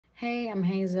Hey, I'm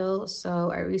Hazel.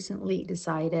 So I recently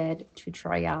decided to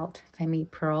try out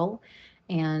FemiPro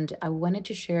and I wanted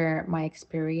to share my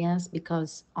experience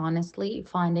because honestly,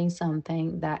 finding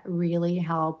something that really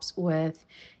helps with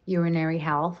urinary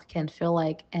health can feel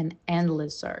like an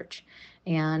endless search.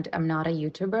 And I'm not a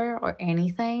YouTuber or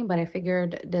anything, but I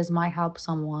figured this might help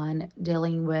someone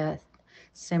dealing with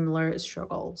similar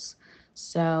struggles.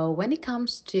 So, when it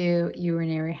comes to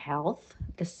urinary health,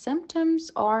 the symptoms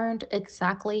aren't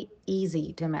exactly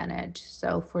easy to manage.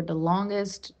 So, for the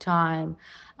longest time,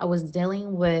 I was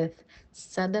dealing with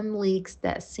sudden leaks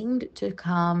that seemed to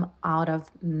come out of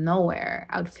nowhere.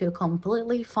 I would feel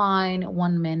completely fine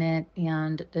 1 minute,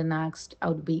 and the next, I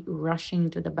would be rushing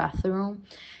to the bathroom.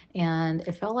 And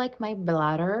it felt like my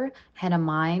bladder had a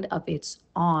mind of its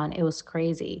own. It was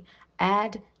crazy.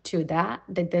 Add to that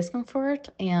the discomfort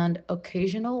and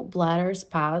occasional bladder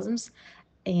spasms,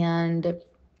 and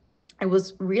it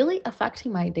was really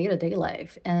affecting my day-to-day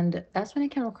life. And that's when I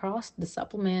came across the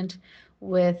supplement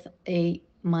with a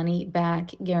money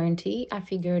back guarantee. I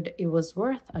figured it was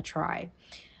worth a try.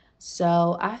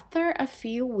 So after a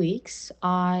few weeks,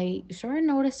 I started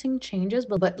noticing changes,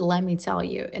 but let me tell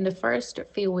you, in the first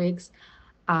few weeks,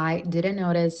 I didn't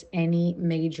notice any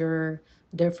major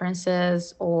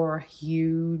differences or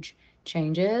huge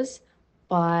changes.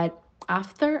 But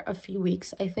after a few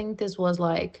weeks, I think this was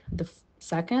like the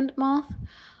second month,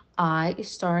 I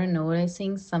started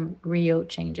noticing some real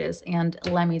changes. And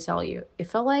let me tell you,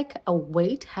 it felt like a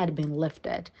weight had been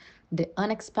lifted. The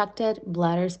unexpected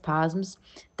bladder spasms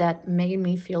that made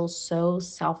me feel so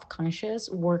self conscious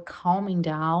were calming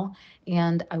down,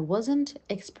 and I wasn't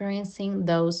experiencing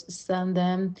those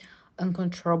sudden,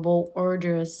 uncontrollable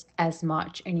urges as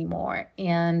much anymore.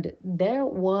 And there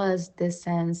was this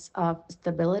sense of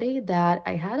stability that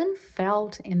I hadn't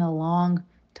felt in a long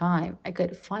time. I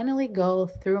could finally go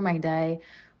through my day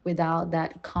without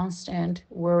that constant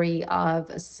worry of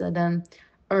a sudden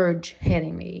urge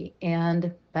hitting me.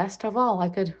 And best of all, I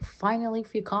could finally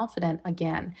feel confident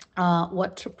again.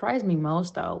 What surprised me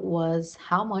most, though, was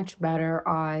how much better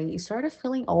I started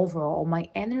feeling overall. My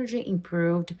energy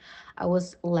improved. I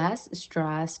was less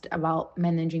stressed about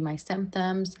managing my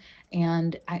symptoms,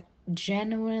 and I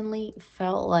genuinely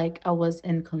felt like I was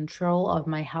in control of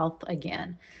my health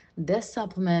again. This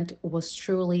supplement was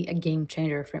truly a game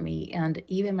changer for me, and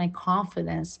even my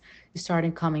confidence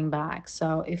started coming back.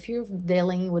 So, if you're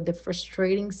dealing with the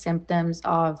frustrating symptoms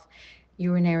of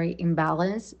urinary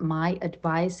imbalance, my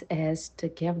advice is to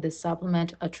give the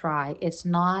supplement a try. It's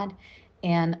not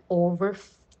an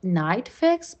overnight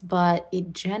fix, but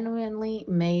it genuinely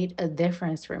made a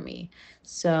difference for me.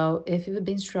 So, if you've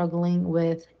been struggling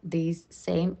with these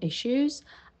same issues,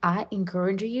 I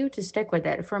encourage you to stick with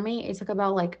it. For me, it took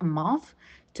about like a month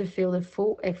to feel the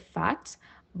full effects,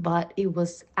 but it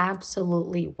was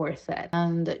absolutely worth it.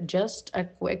 And just a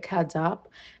quick heads up,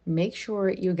 make sure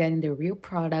you're getting the real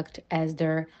product, as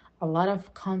there are a lot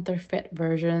of counterfeit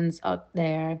versions out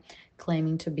there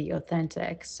claiming to be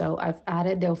authentic. So I've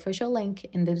added the official link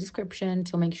in the description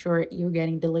to make sure you're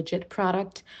getting the legit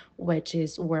product, which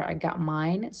is where I got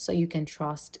mine, so you can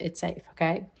trust it's safe,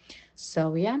 okay?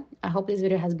 So yeah, I hope this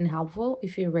video has been helpful.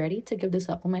 If you're ready to give the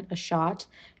supplement a shot,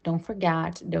 don't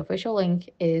forget the official link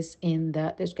is in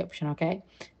the description, okay?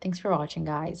 Thanks for watching,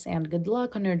 guys, and good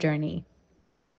luck on your journey.